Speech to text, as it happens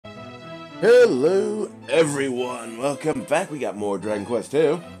Hello, everyone. Welcome back. We got more Dragon Quest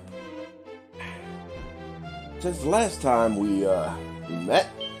II. Since the last time we met,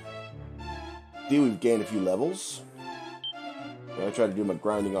 we've gained a few levels. I try to do my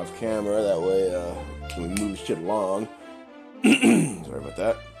grinding off camera. That way, we move shit along. Sorry about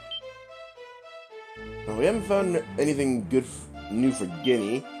that. Well, we haven't found anything good new for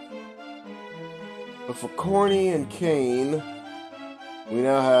Guinea, but for Corny and Kane, we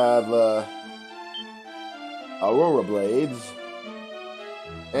now have Aurora Blades,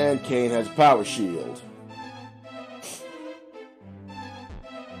 and Kane has Power Shield.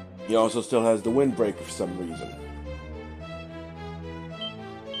 He also still has the Windbreaker for some reason.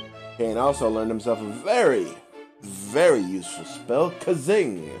 Kane also learned himself a very, very useful spell,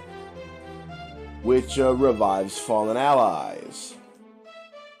 Kazing, which revives fallen allies.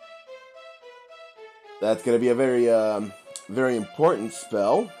 That's going to be a very, very important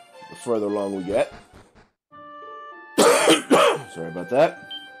spell the further along we get. Sorry about that.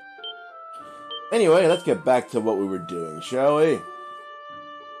 Anyway, let's get back to what we were doing, shall we?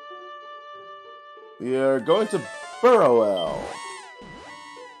 We are going to Burrowell.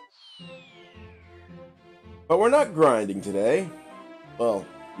 But we're not grinding today. Well,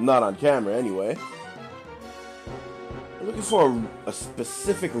 not on camera anyway. We're looking for a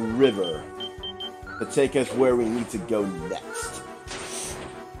specific river to take us where we need to go next.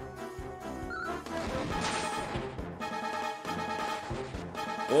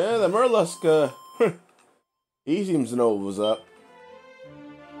 Yeah, the Murlusk, he seems to know what was up.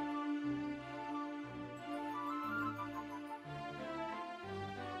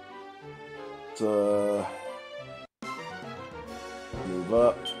 Let's, move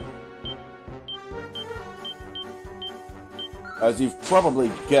up. As you've probably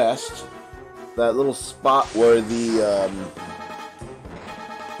guessed, that little spot where the,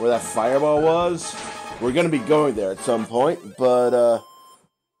 where that fireball was, we're gonna be going there at some point, but,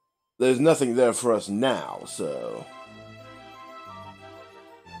 there's nothing there for us now, so...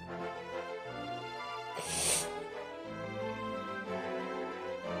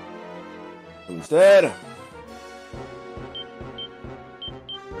 Instead,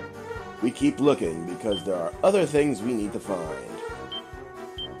 we keep looking because there are other things we need to find.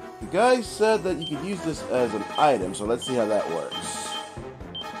 The guy said that you could use this as an item, so let's see how that works.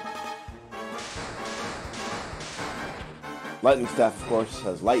 Lightning Staff, of course,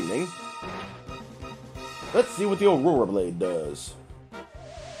 has lightning. Let's see what the Aurora Blade does.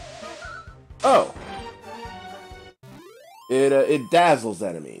 Oh! It dazzles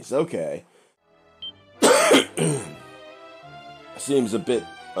enemies. Okay. Seems a bit,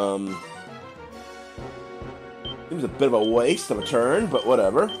 seems a bit of a waste of a turn, but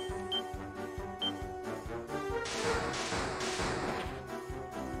whatever.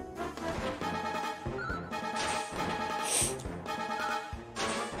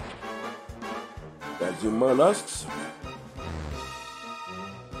 Got two Murlusks.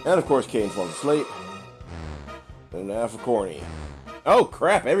 And of course Kane falls asleep. And now for Corny. Oh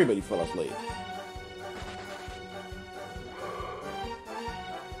crap, everybody fell asleep.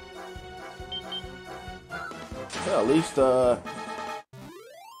 Well, at least there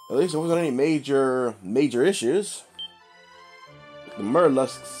wasn't any major issues. The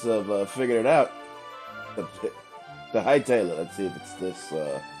Murlusks have figured it out. To hightail it. Let's see if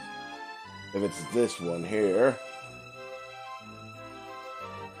it's this one here.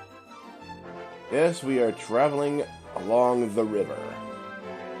 Yes, we are traveling along the river.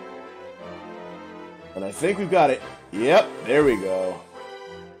 And I think we've got it. Yep, there we go.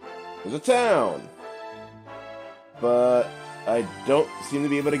 There's a town. But I don't seem to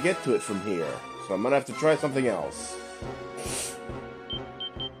be able to get to it from here. So I'm gonna have to try something else.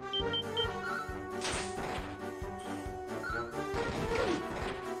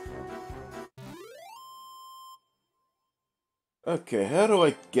 Okay, how do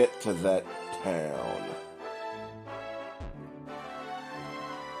I get to that town?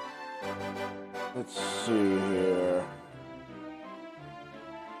 Let's see here.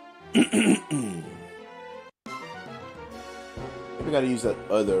 We gotta use that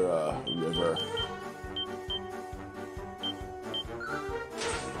other river.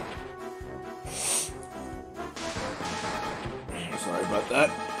 Sorry about that.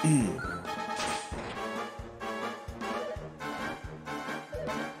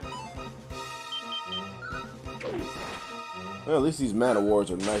 Well, at least these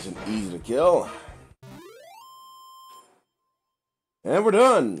man-o-wars are nice and easy to kill. And we're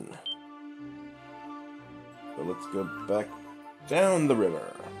done. So let's go back down the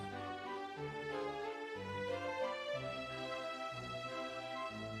river.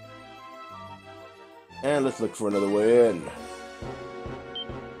 And let's look for another way in.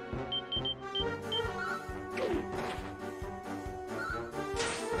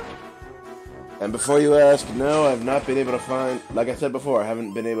 And before you ask, no, I've not been able to find, like I said before, I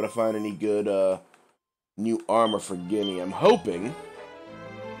haven't been able to find any good new armor for Guinea. I'm hoping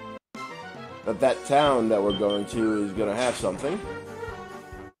that town that we're going to is going to have something.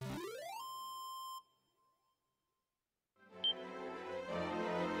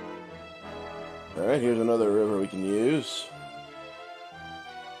 Alright, here's another river we can use.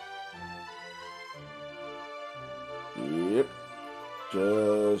 Yep.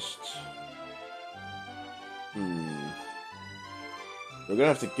 Just... We're gonna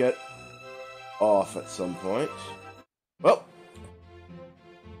have to get off at some point. Well,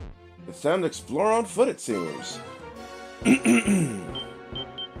 it's time to explore on foot, it seems.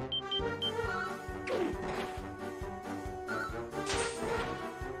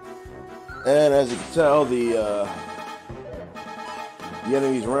 And as you can tell, the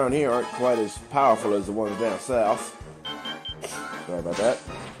enemies around here aren't quite as powerful as the ones down south. Sorry about that.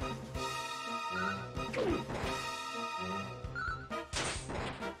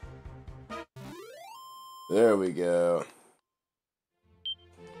 There we go.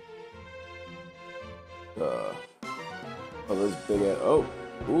 Oh, this big ass. Oh,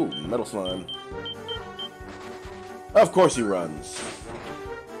 ooh, metal slime. Of course he runs.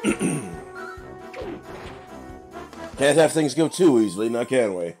 Can't have things go too easily, now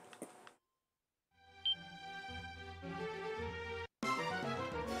can we?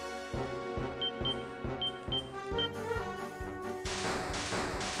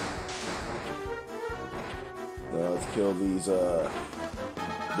 Now let's kill these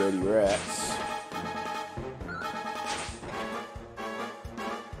dirty rats.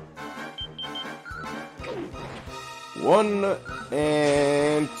 One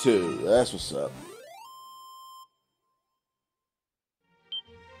and two. That's what's up.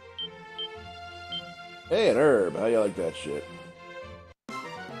 Hey, an herb. How you like that shit?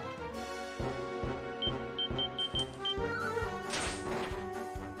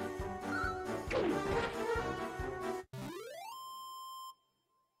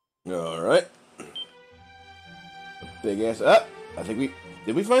 Alright. Big ass. Ah! I think we...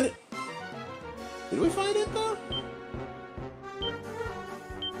 Did we find it? Did we find it, though?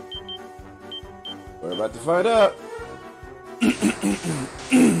 We're about to find out.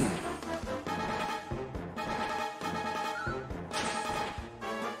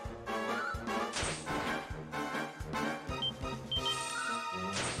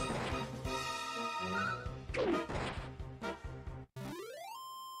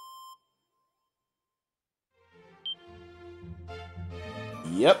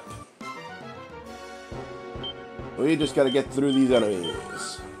 Yep. We just gotta get through these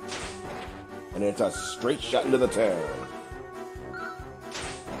enemies. And it's a straight shot into the town.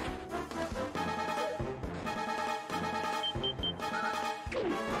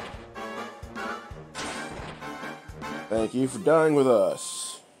 Thank you for dying with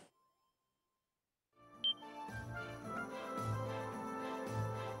us.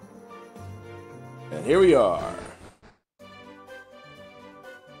 And here we are.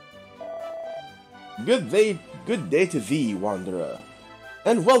 Good day to thee, wanderer,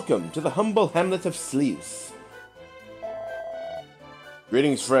 and welcome to the humble hamlet of Sleeves.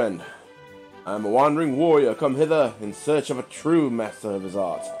 Greetings, friend. I am a wandering warrior come hither in search of a true master of his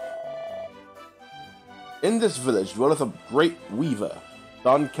art. In this village dwelleth a great weaver,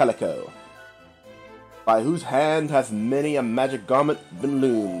 Don Calico, by whose hand hath many a magic garment been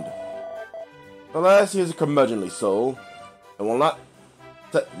loomed. Alas, he is a curmudgeonly soul, and will not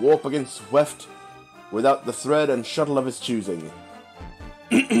set warp against weft without the thread and shuttle of his choosing.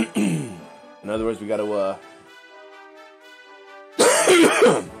 In other words, we gotta,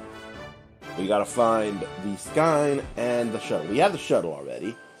 we gotta find the skein and the shuttle. We have the shuttle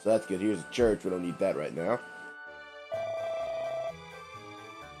already, so that's good. Here's a church. We don't need that right now.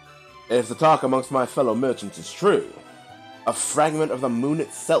 If the talk amongst my fellow merchants is true, a fragment of the moon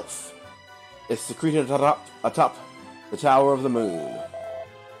itself is secreted atop the Tower of the Moon.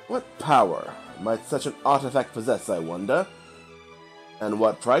 What power might such an artifact possess, I wonder? And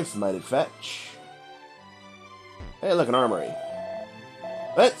what price might it fetch? Hey, look, an armory.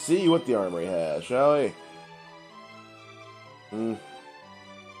 Let's see what the armory has, shall we?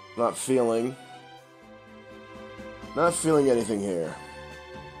 Not feeling anything here.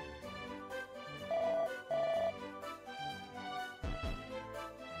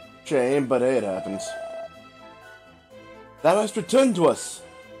 Shame, but hey, it happens. Thou hast returned to us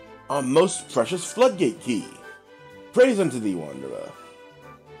our most precious floodgate key. Praise unto thee, wanderer.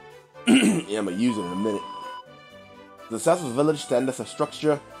 Yeah, I'm gonna use it in a minute. To the south of the village standeth a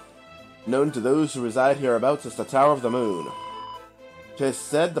structure known to those who reside hereabouts as the Tower of the Moon. 'Tis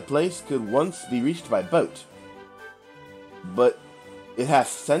said the place could once be reached by boat, but it hath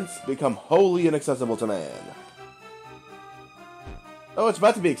since become wholly inaccessible to man. Oh, it's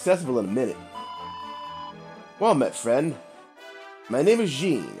about to be accessible in a minute. Well met, friend. My name is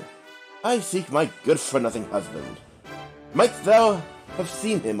Jean. I seek my good-for-nothing husband. Mightst thou have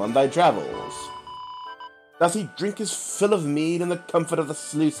seen him on thy travels? Does he drink his fill of mead in the comfort of the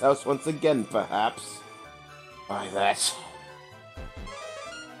sluice house once again, perhaps? Why, that...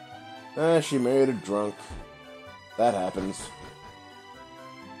 she married a drunk. That happens.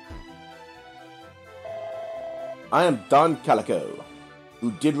 I am Don Calico,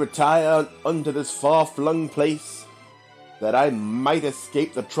 who did retire unto this far-flung place, that I might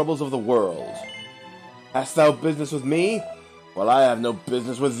escape the troubles of the world. Hast thou business with me? Well, I have no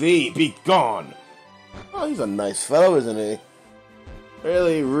business with thee. Be gone! Oh, he's a nice fellow, isn't he?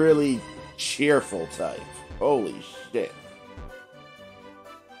 Really, really cheerful type. Holy shit.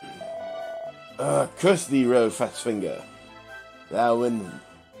 Curse thee, road Fatsfinger. Thou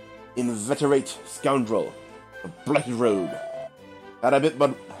inveterate scoundrel, a blighted rogue. Had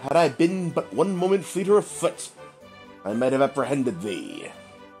I been but one moment fleeter of foot, I might have apprehended thee.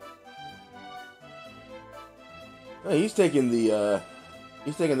 Oh, he's taking that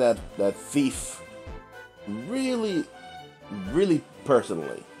thief really, really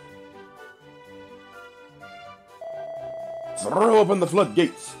personally. Throw open the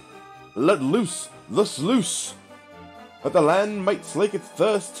floodgates. Let loose the sluice, that the land might slake its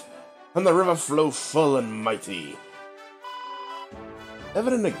thirst, and the river flow full and mighty.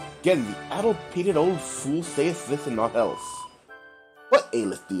 Ever and again the addle-pated old fool saith this and naught else. What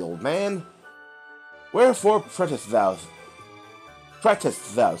aileth thee, old man? Wherefore pratest thou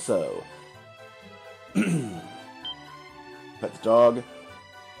so? Pet the dog.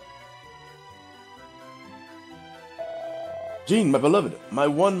 Jean, my beloved, my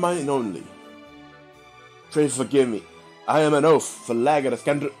one, mine only. Pray forgive me. I am an oaf for lag at a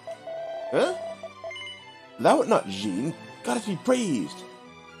scandal. Huh? Thou art not Jean. God be praised.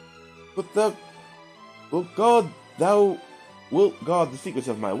 But thou wilt guard the secrets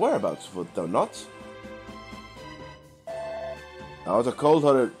of my whereabouts, wilt thou not? I was a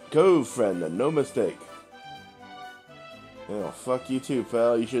cold-hearted cove friend, and no mistake. Oh, fuck you too,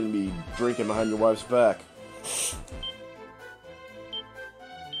 pal. You shouldn't be drinking behind your wife's back.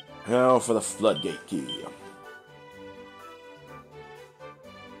 Now for the floodgate key.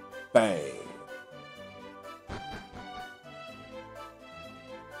 Bang.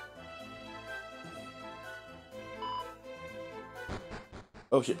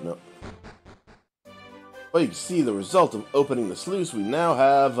 Oh shit, no. Well, you can see the result of opening the sluice. We now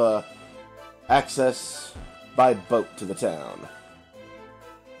have access by boat to the town.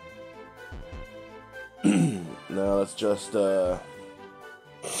 Now let's just get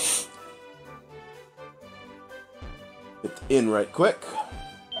in right quick.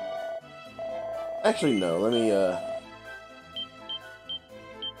 Actually, no. Let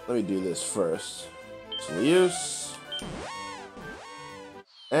me do this first. Sluice,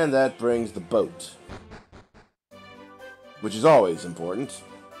 and that brings the boat, which is always important.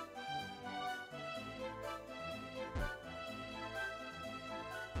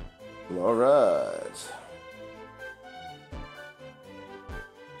 All right.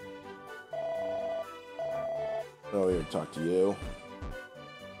 Oh, here, talk to you.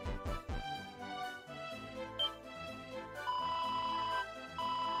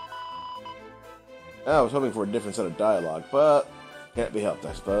 I was hoping for a different set of dialogue, but can't be helped,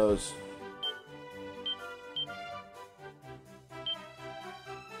 I suppose.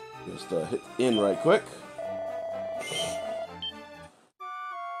 Just hit in right quick.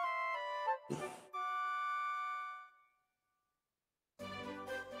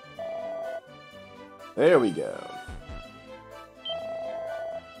 There we go.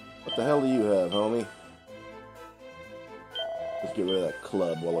 What the hell do you have, homie? Let's get rid of that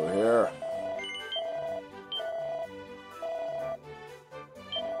club while we're here.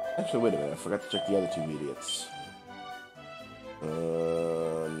 Actually, wait a minute. I forgot to check the other two idiots.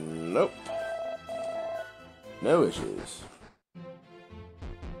 Nope. No issues.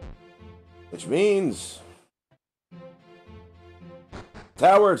 Which means...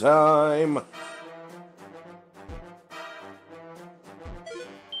 tower time!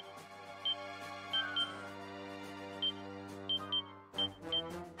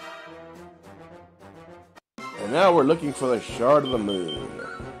 And now we're looking for the Shard of the Moon.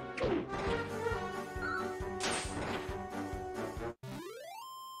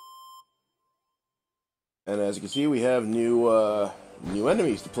 And as you can see, we have new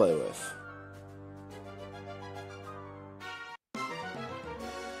enemies to play with.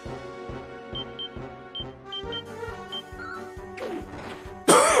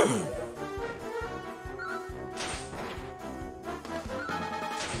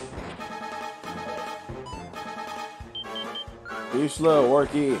 Too slow,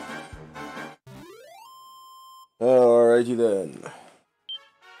 Orky. Alrighty then.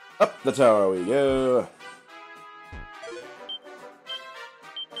 Up the tower we go.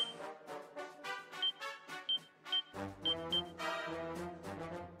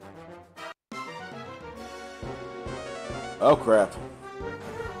 Oh crap.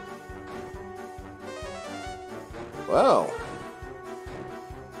 Wow.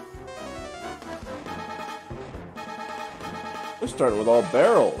 We're starting with all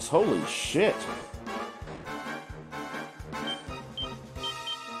barrels. Holy shit.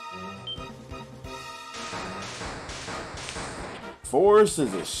 Force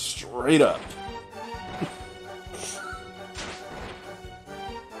is a straight up.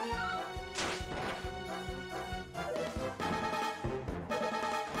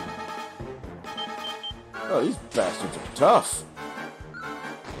 Oh, these bastards are tough.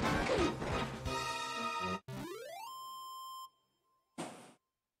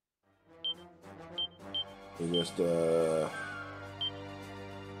 We just,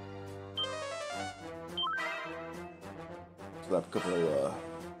 slap a couple of,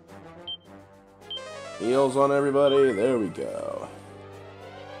 heals on everybody. There we go.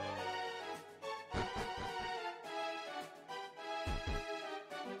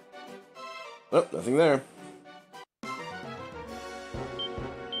 Oh, nothing there.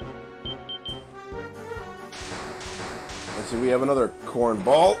 Let's see, we have another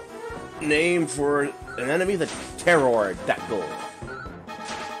cornball. Name for an enemy, the Pterodactyl.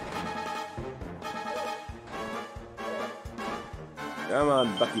 Come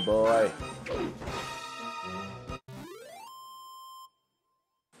on, Bucky boy.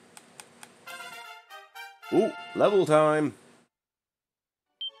 Ooh, level time.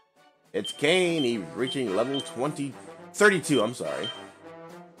 It's Kane. He's reaching level 32, I'm sorry.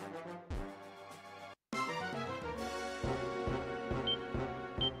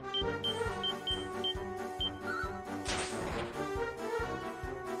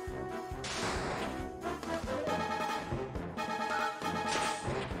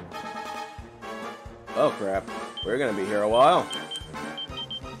 Oh crap, we're gonna be here a while.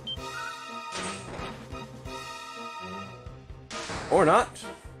 Or not.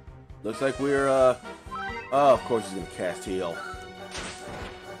 Looks like we're, oh, of course he's gonna cast heal.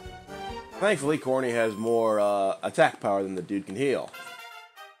 Thankfully, Corny has more, attack power than the dude can heal.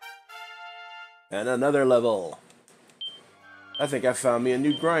 And another level. I think I found me a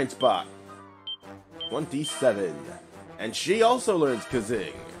new grind spot. 27. And she also learns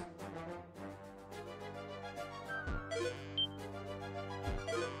Kazing.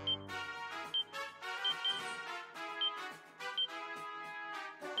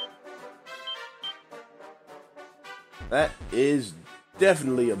 That is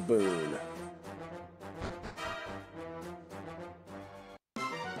definitely a boon.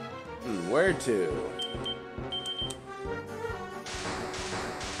 Where to?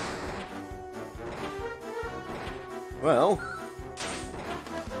 Well,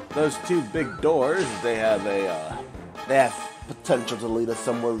 those two big doors, they have potential to lead us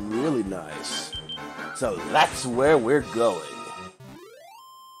somewhere really nice. So that's where we're going.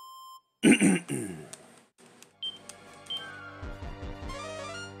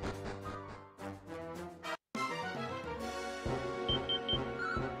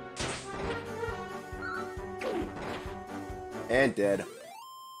 And dead.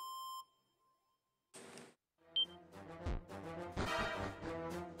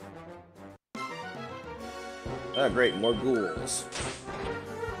 Ah, great, more ghouls.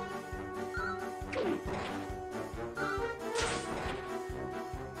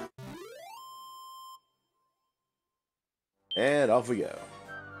 And off we go.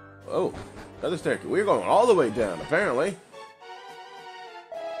 Oh, another staircase. We're going all the way down, apparently.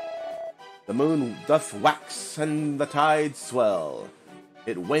 The moon doth wax, and the tides swell.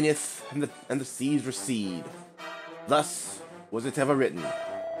 It waneth, and the seas recede. Thus was it ever written.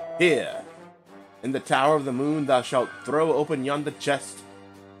 Here, in the tower of the moon, thou shalt throw open yonder chest,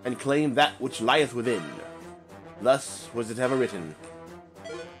 and claim that which lieth within. Thus was it ever written.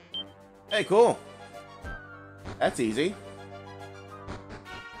 Hey, cool. That's easy.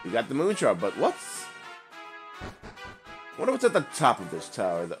 You got the moon shard, but I wonder what's at the top of this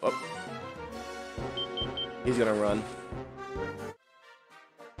tower. Oh. He's gonna run.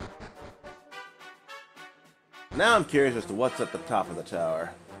 Now I'm curious as to what's at the top of the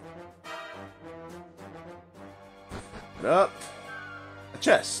tower. Up. A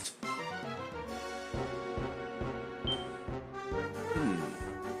chest.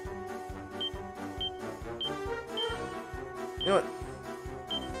 You know what?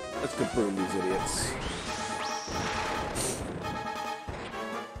 Let's kaboom these idiots.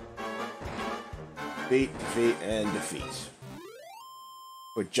 Defeat, defeat, and defeat.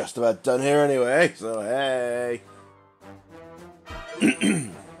 We're just about done here anyway, so hey.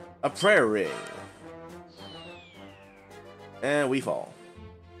 A prayer ring. And we fall.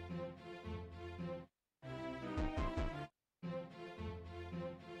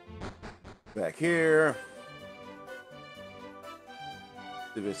 Back here.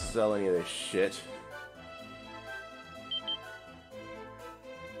 See if it's selling any of this shit.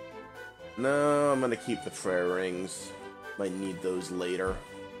 No, I'm gonna keep the prayer rings. Might need those later.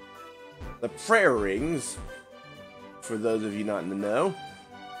 The prayer rings, for those of you not in the know,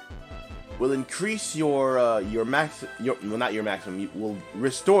 will increase your well, not your maximum, will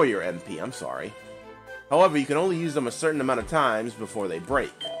restore your MP, I'm sorry. However, you can only use them a certain amount of times before they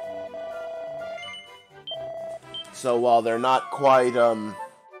break. So while they're not quite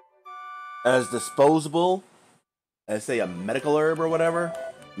as disposable as, say, a medical herb or whatever,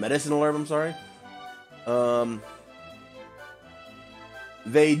 medicinal herb, I'm sorry,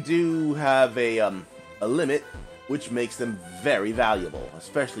 they do have a limit, which makes them very valuable,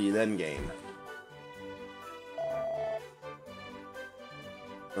 especially in endgame.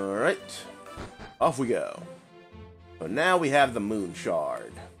 Alright, off we go. So now we have the Moon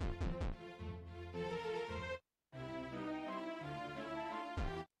Shard.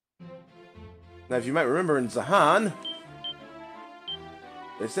 Now, if you might remember in Zahan,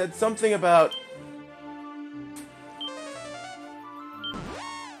 they said something about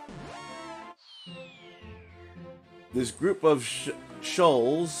this group of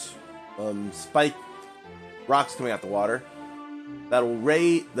shoals, spiked rocks coming out the water, that'll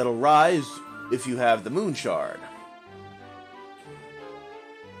rise if you have the Moon Shard.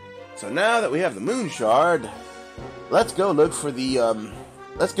 So now that we have the Moon Shard, let's go look for the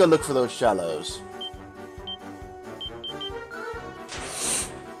let's go look for those shallows.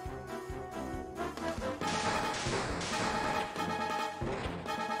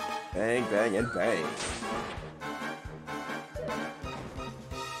 Bang, bang, and bang.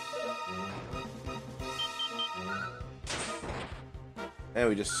 And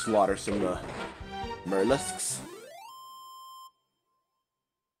we just slaughter some mollusks.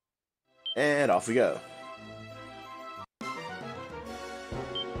 And off we go.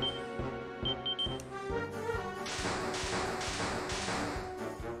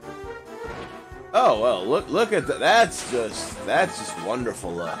 Oh well, look at that. That's just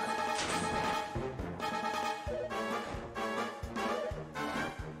wonderful luck.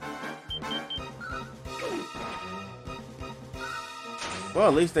 Well,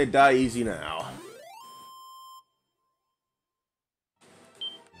 at least they die easy now.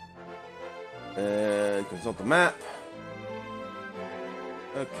 And consult the map.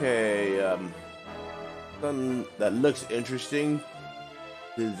 Okay, something that looks interesting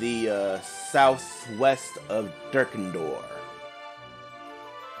to the southwest of Durkendor.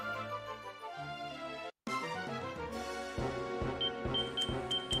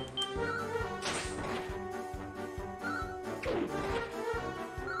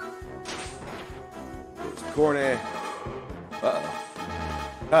 Corny. Uh-oh.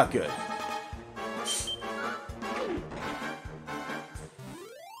 Ah, good. It's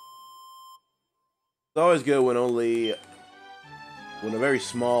always good when when a very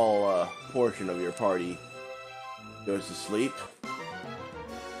small portion of your party goes to sleep.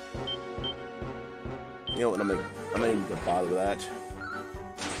 You know what? I'm not even gonna bother with that.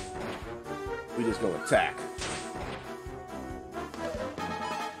 We just go attack.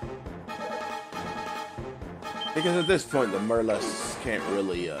 Because at this point, the mollusks can't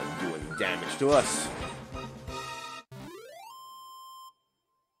really do any damage to us.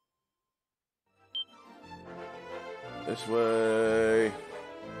 This way.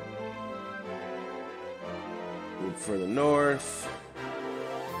 Move further north.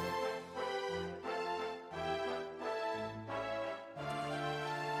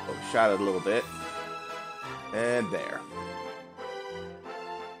 Overshot it a little bit. And there.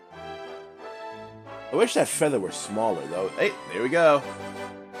 I wish that feather were smaller, though. Hey, there we go.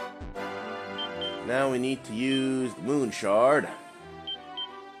 Now we need to use the Moon Shard.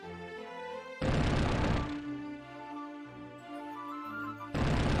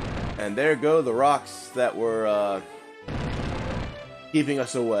 And there go the rocks that were keeping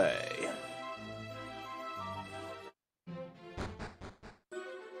us away.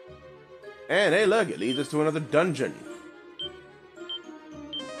 And hey, look, it leads us to another dungeon.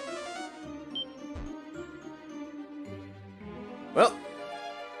 Well,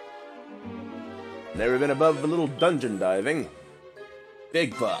 never been above a little dungeon diving.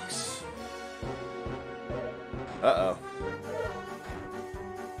 Big bucks. Uh-oh.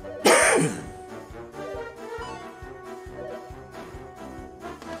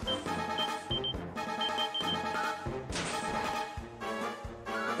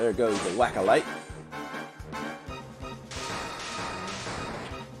 There goes the whack-a-light.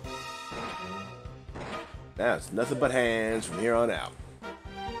 Now it's nothing but hands from here on out.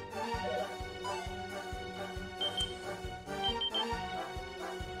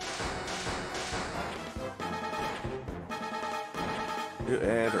 Two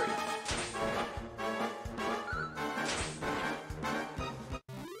and three.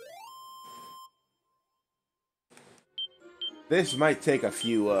 This might take a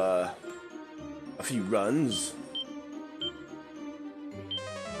few runs.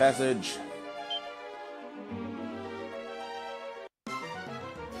 Passage.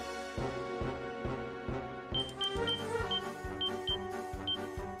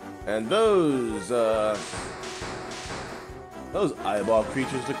 And those eyeball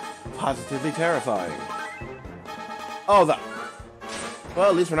creatures look positively terrifying. Oh, well,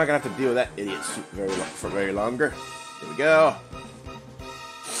 at least we're not gonna have to deal with that idiot suit for very longer. Here we go.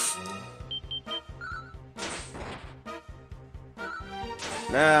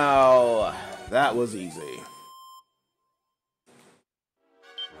 Now, that was easy.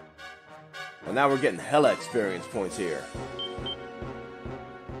 And now we're getting hella experience points here.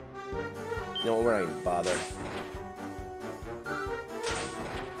 You know what, we're not even bother.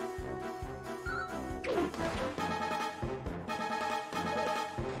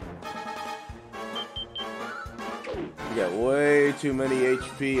 We got way too many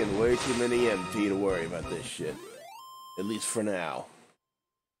HP and way too many MP to worry about this shit. At least for now.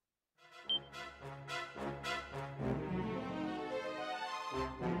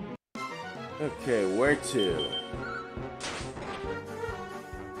 Okay, where to?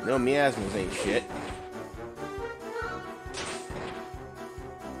 No miasmas ain't shit.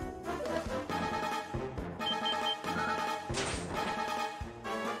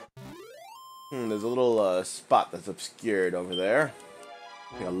 There's a little spot that's obscured over there.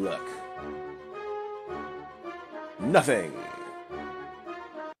 Take a look. Nothing.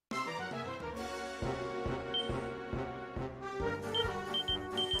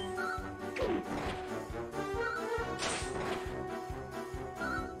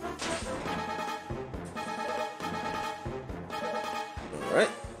 Alright.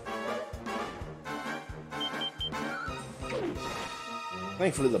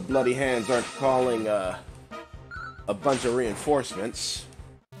 Thankfully the bloody hands aren't calling a bunch of reinforcements.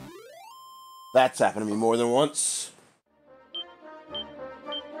 That's happened to me more than once.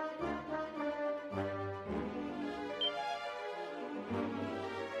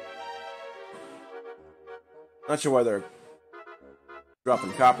 Not sure why they're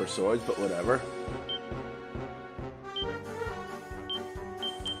dropping copper swords, but whatever.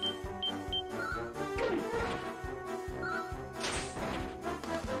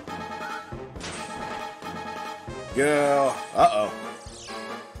 Go. Uh-oh.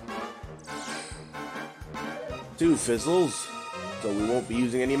 Two fizzles, so we won't be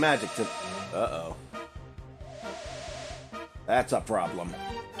using any magic to... Uh-oh. That's a problem.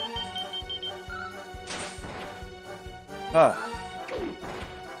 Huh.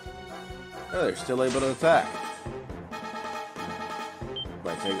 Oh, they're still able to attack.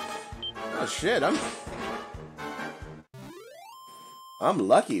 Might take it. Oh shit, I'm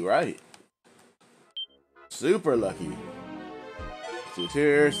lucky, right? Super lucky. So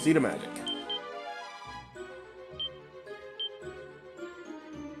here's Seed of Magic.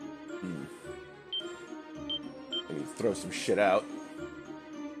 Let me throw some shit out.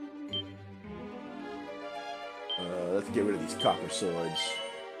 Let's get rid of these copper swords.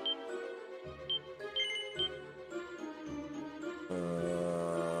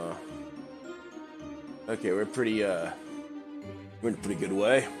 Okay, we're in a pretty good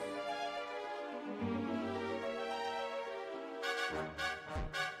way.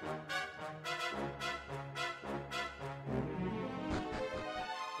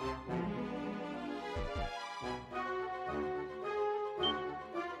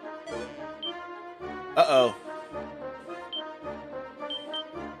 Uh-oh.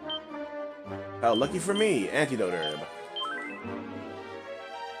 How lucky for me, antidote herb.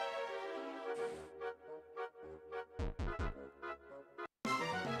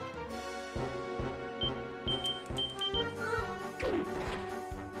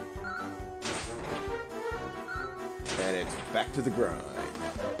 And it's back to the grind.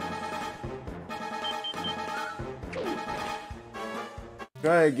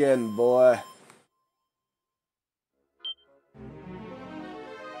 Try again, boy.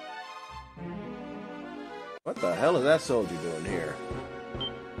 What the hell is that soldier doing here?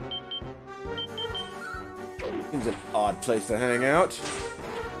 Seems an odd place to hang out.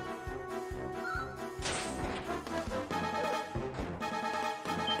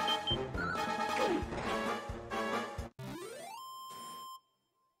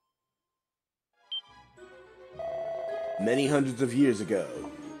 Many hundreds of years ago,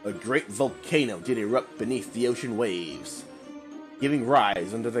 a great volcano did erupt beneath the ocean waves, giving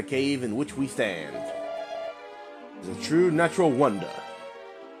rise unto the cave in which we stand. It is a true natural wonder,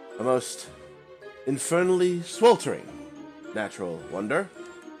 a most infernally sweltering natural wonder.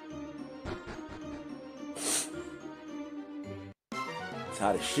 It's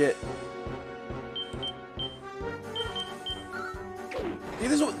hot as shit. See,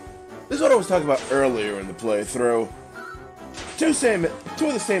 this is what I was talking about earlier in the playthrough. Two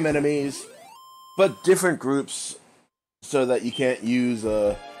of the same enemies, but different groups, so that you can't use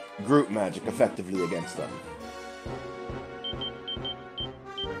group magic effectively against them.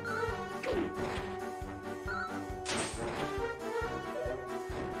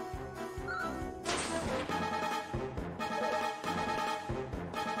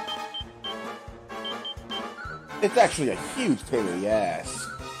 It's actually a huge pain in the ass.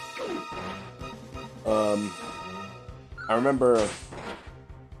 I remember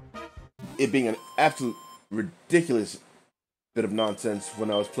it being an absolute ridiculous bit of nonsense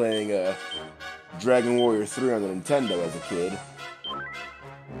when I was playing Dragon Warrior 3 on the Nintendo as a kid.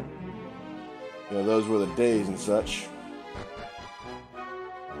 You know, those were the days and such.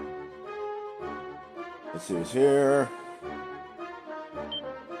 Let's see what's here.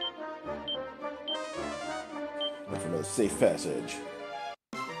 Look for another safe passage.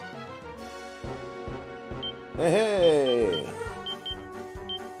 Hey!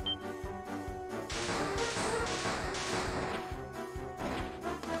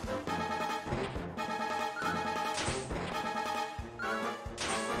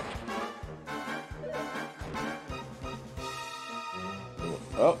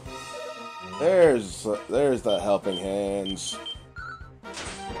 Oh, there's the helping hands.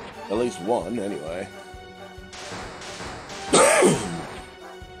 At least one, anyway.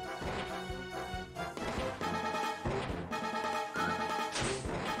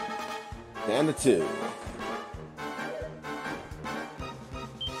 And a 2.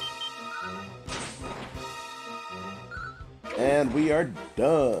 And we are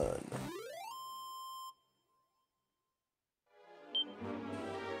done.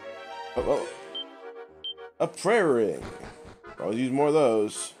 Oh, a prayer ring. I'll use more of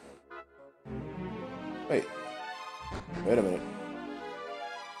those. Wait a minute.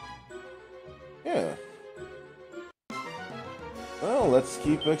 Yeah. Well, let's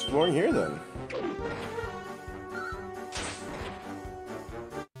keep exploring here then.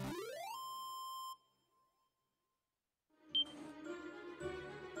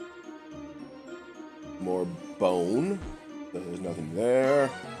 More bone. There's nothing there.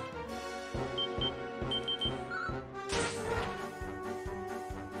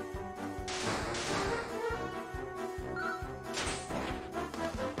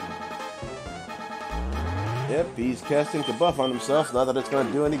 Yep, he's casting the buff on himself. Not that it's going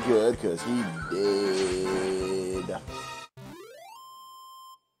to do any good, because he did.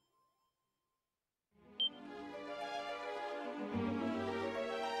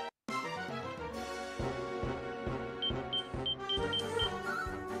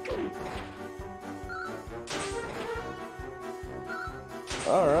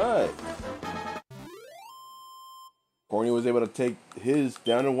 Alright. Corny was able to take his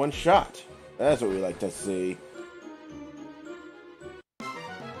down in one shot. That's what we like to see.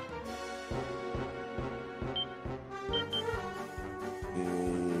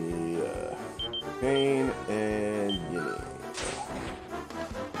 Pain and Yinny.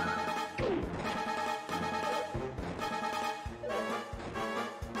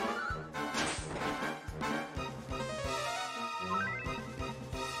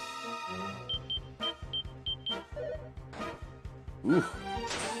 Ooh.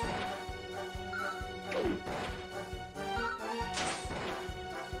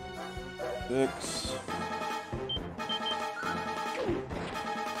 Six.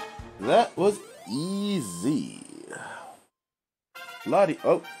 That was easy. Lottie.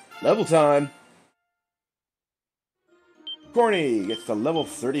 Oh, level time. Corny gets to level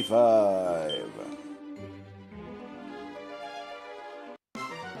 35.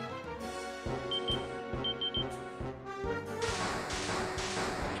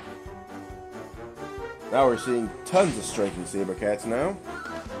 Now we're seeing tons of striking saber cats now.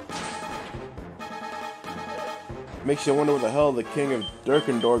 Makes you wonder where the hell the king of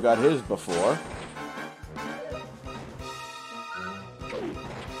Durkendor got his before.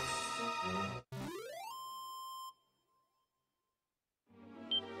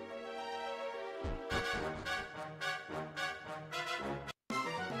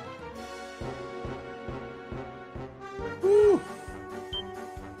 Woo!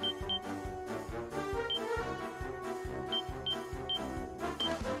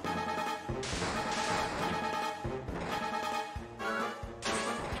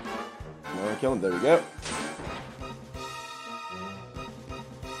 Kill him. There we go.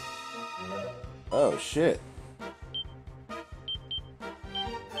 Oh shit.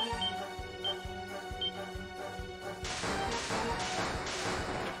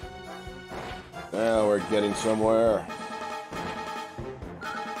 Now we're getting somewhere.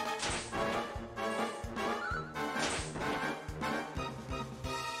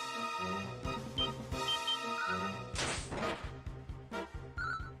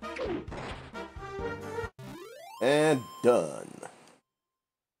 And done.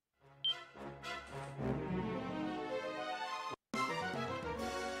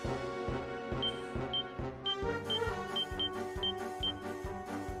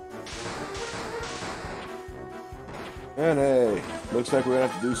 And hey, looks like we're gonna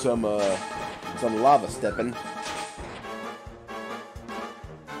have to do some lava stepping.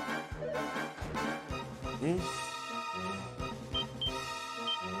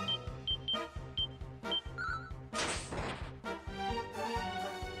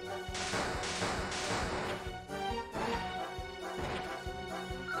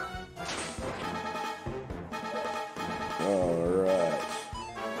 Alright.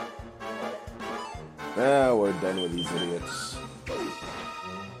 Now we're done with these idiots.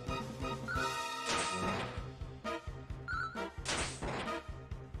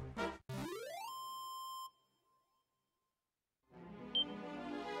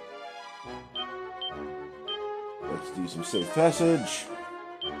 Let's do some safe passage.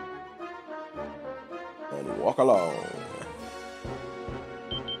 And walk along.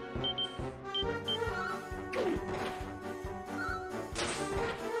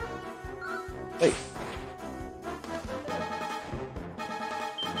 Hey.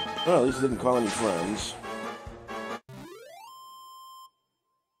 Well, at least he didn't call any friends.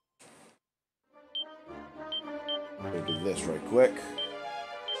 We'll do this right quick.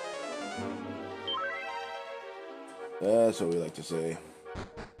 That's what we like to say.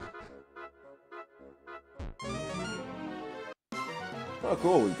 Oh,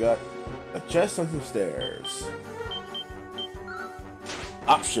 cool. We've got a chest and some stairs.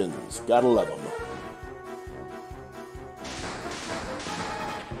 Options. Gotta love them.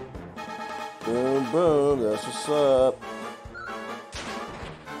 Boom, boom. That's what's up.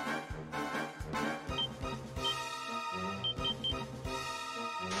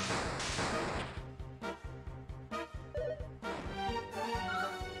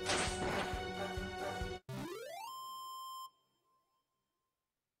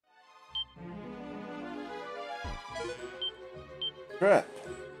 Crap.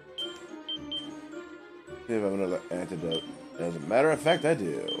 See if I have another antidote. As a matter of fact, I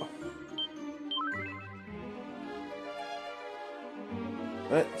do.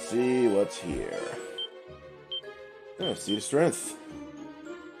 Let's see what's here. Oh, see the strength.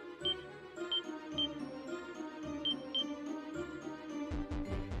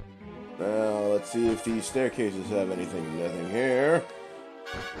 Now, let's see if these staircases have anything. Nothing here.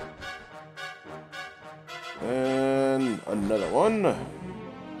 And another one.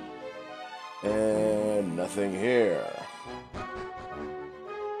 And nothing here.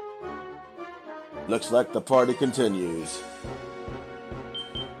 Looks like the party continues.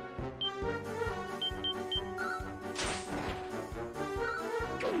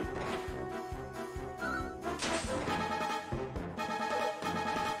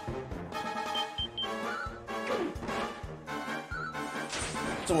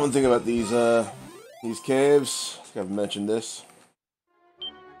 So one thing about these caves, I think I've mentioned this.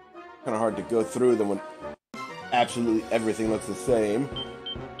 Kind of hard to go through them when absolutely everything looks the same.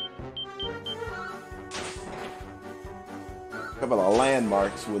 A couple of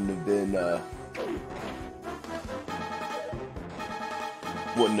landmarks wouldn't have been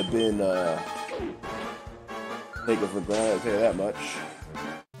taken for granted, I'll tell you that much.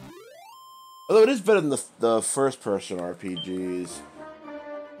 Although it is better than the first-person RPGs.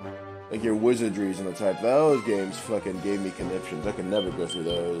 Like your wizardries and the type. Those games fucking gave me conniptions. I could never go through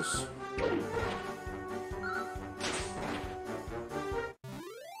those.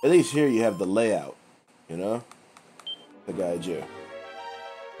 At least here you have the layout. you know, to guide you.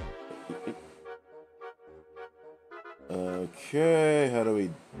 Okay, how do we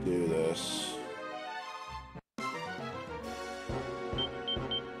do this?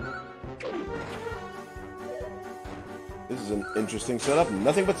 This is an interesting setup.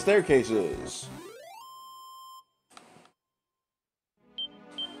 Nothing but staircases.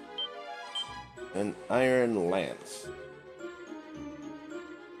 An iron lance.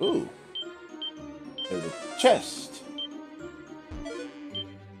 Ooh. There's a chest.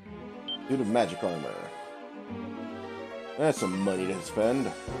 Suit of magic armor. That's some money to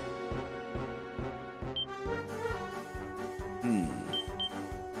spend.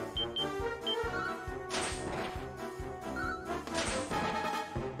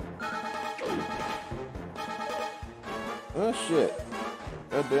 Oh shit.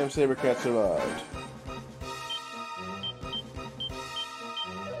 That damn saber cat survived.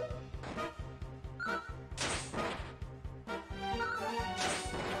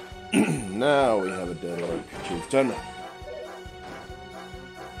 Now we have a dead orc chieftain.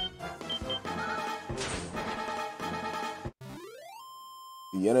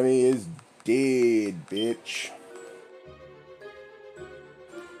 The enemy is dead, bitch.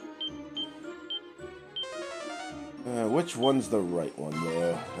 Which one's the right one,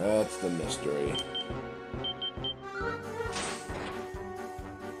 though? That's the mystery.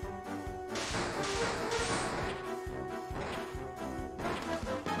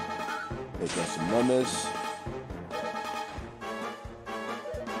 Take out some mummies.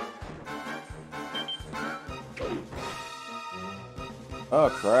 Oh,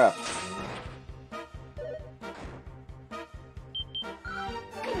 crap.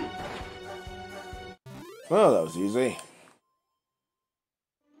 Well, that was easy.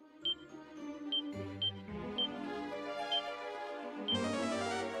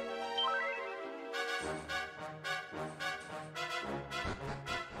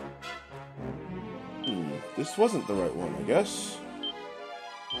 This wasn't the right one, I guess.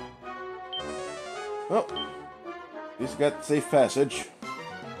 Oh. At least got safe passage.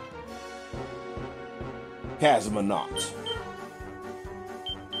 Chasm or not.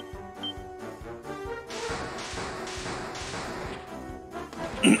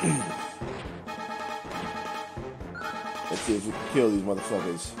 Let's see if we can kill these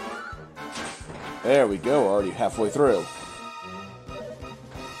motherfuckers. There we go, already halfway through.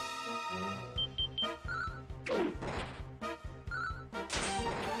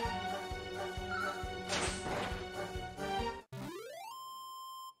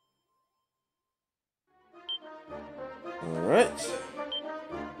 Alright.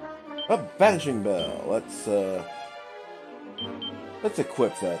 A banishing bell. Let's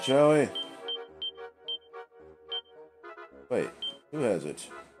equip that, shall we? Wait, who has it?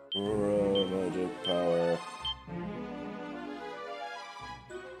 Magic power.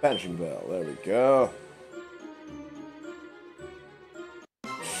 Banishing bell, there we go.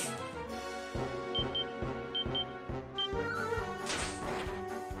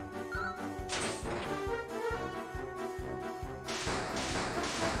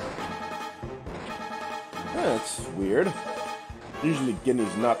 That's weird. Usually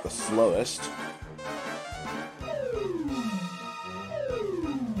Guinea's not the slowest.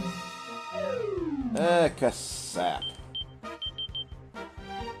 Cassap.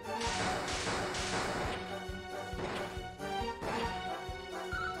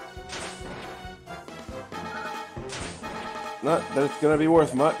 Not that it's gonna be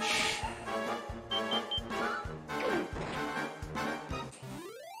worth much.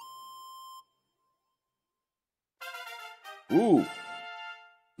 Ooh.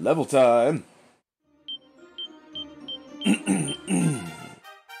 Level time.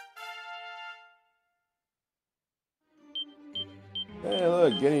 Hey,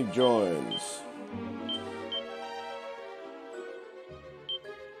 look, Guinea joins.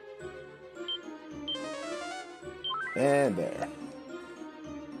 And there.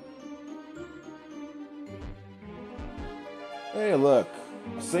 Hey, look.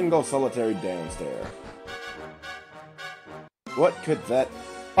 A single solitary dance there. What could that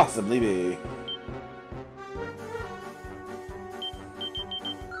possibly be?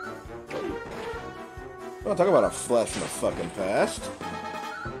 Oh, talk about a flash from the fucking past.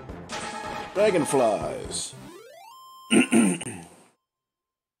 Dragonflies.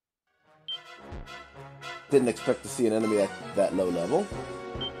 Didn't expect to see an enemy at that low level.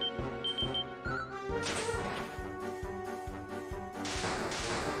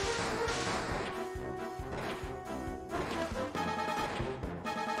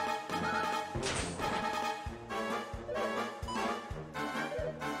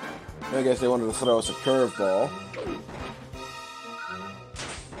 I guess they wanted to throw us a curveball.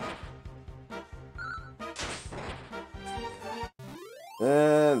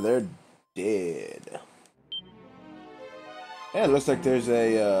 And they're dead. And it looks like there's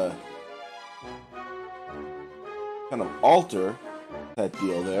a kind of altar type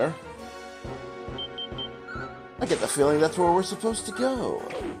deal there. I get the feeling that's where we're supposed to go.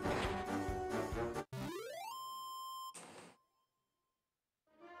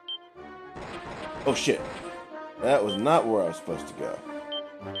 Oh shit. That was not where I was supposed to go.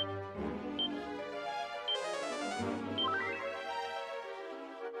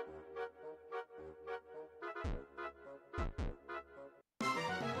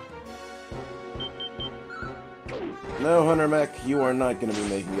 No, Hunter Mech, you are not going to be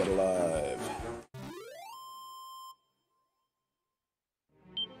making it alive.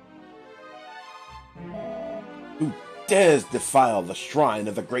 Who dares defile the shrine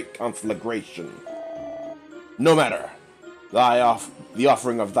of the great conflagration? No matter. The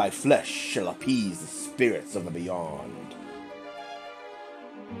offering of thy flesh shall appease the spirits of the beyond.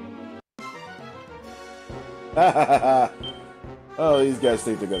 Ha ha ha! Oh, these guys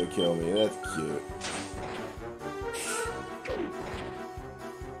think they're gonna kill me. That's cute.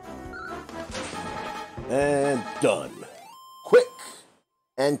 And done. Quick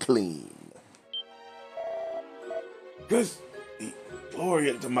and clean. Because the glory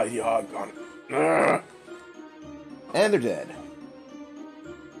of the mighty Hargon. And they're dead.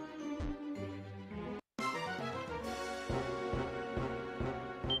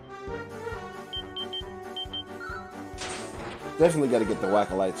 Definitely got to get the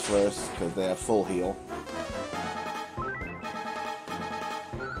Whack-A-Lights first, because they have full heal.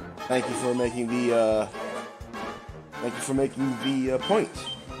 Thank you for making the, point.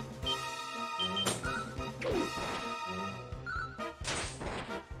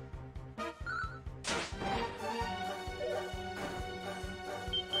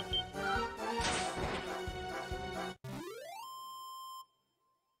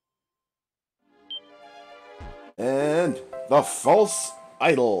 And the false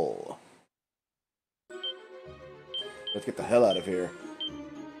idol. Let's get the hell out of here.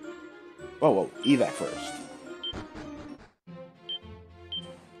 Whoa, evac first.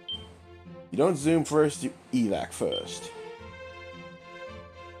 You don't zoom first, you evac first.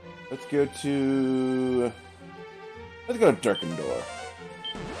 Let's go to Durkendor.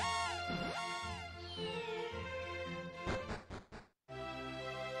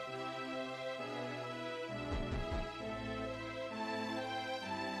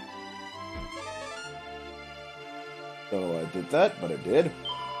 Don't know why I did that, but I did.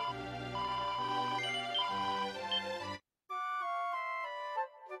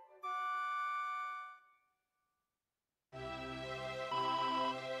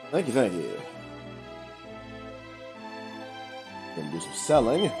 Thank you. Gonna do some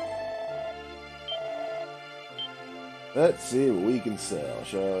selling. Let's see what we can sell,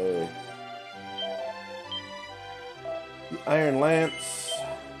 shall we? The Iron Lance.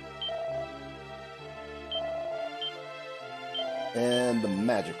 And the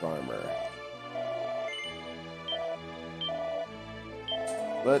magic armor.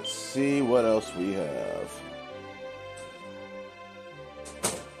 Let's see what else we have.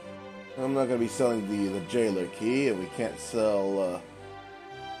 I'm not going to be selling the jailer key, and we can't sell,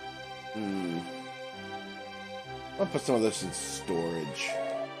 I'll put some of this in storage.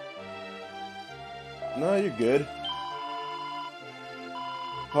 No, you're good.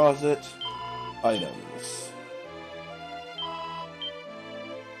 Deposit. Items.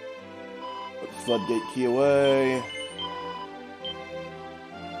 Put the floodgate key away.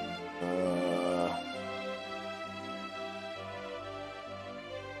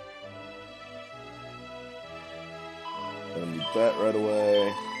 Gonna need that right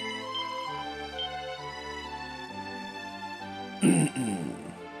away.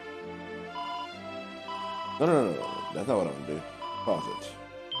 No. That's not what I'm gonna do. Deposit.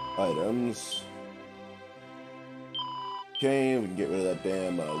 Items. Okay, we can get rid of that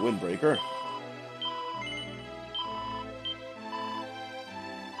damn windbreaker.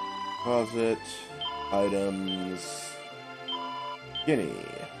 Deposit. Items. Guinea.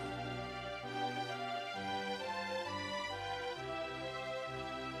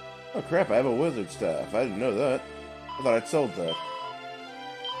 Oh crap, I have a wizard staff. I didn't know that. I thought I'd sold that.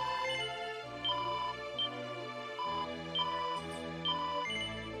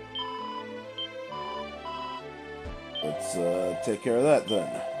 Let's take care of that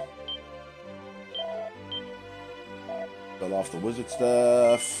then. Sell off the wizard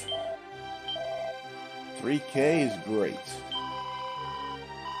staff. 3K is great.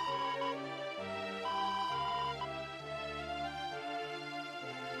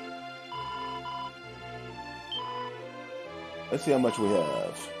 Let's see how much we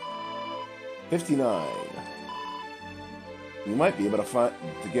have. 59. You might be able to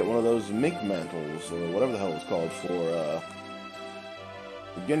get one of those mink mantles, or whatever the hell it's called, for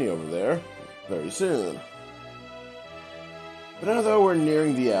the guinea over there very soon. But now, though, we're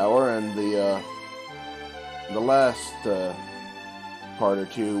nearing the hour, and the last part or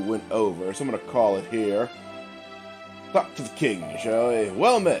two went over, so I'm going to call it here. Talk to the king, shall we?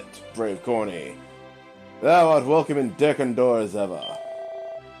 Well met, brave Corny. Thou art welcome in Dekandor as ever.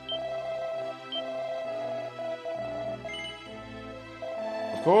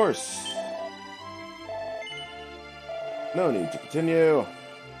 Of course. No need to continue.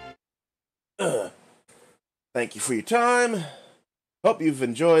 Thank you for your time. Hope you've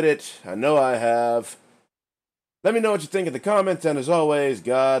enjoyed it. I know I have. Let me know what you think in the comments, and as always,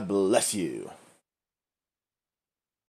 God bless you.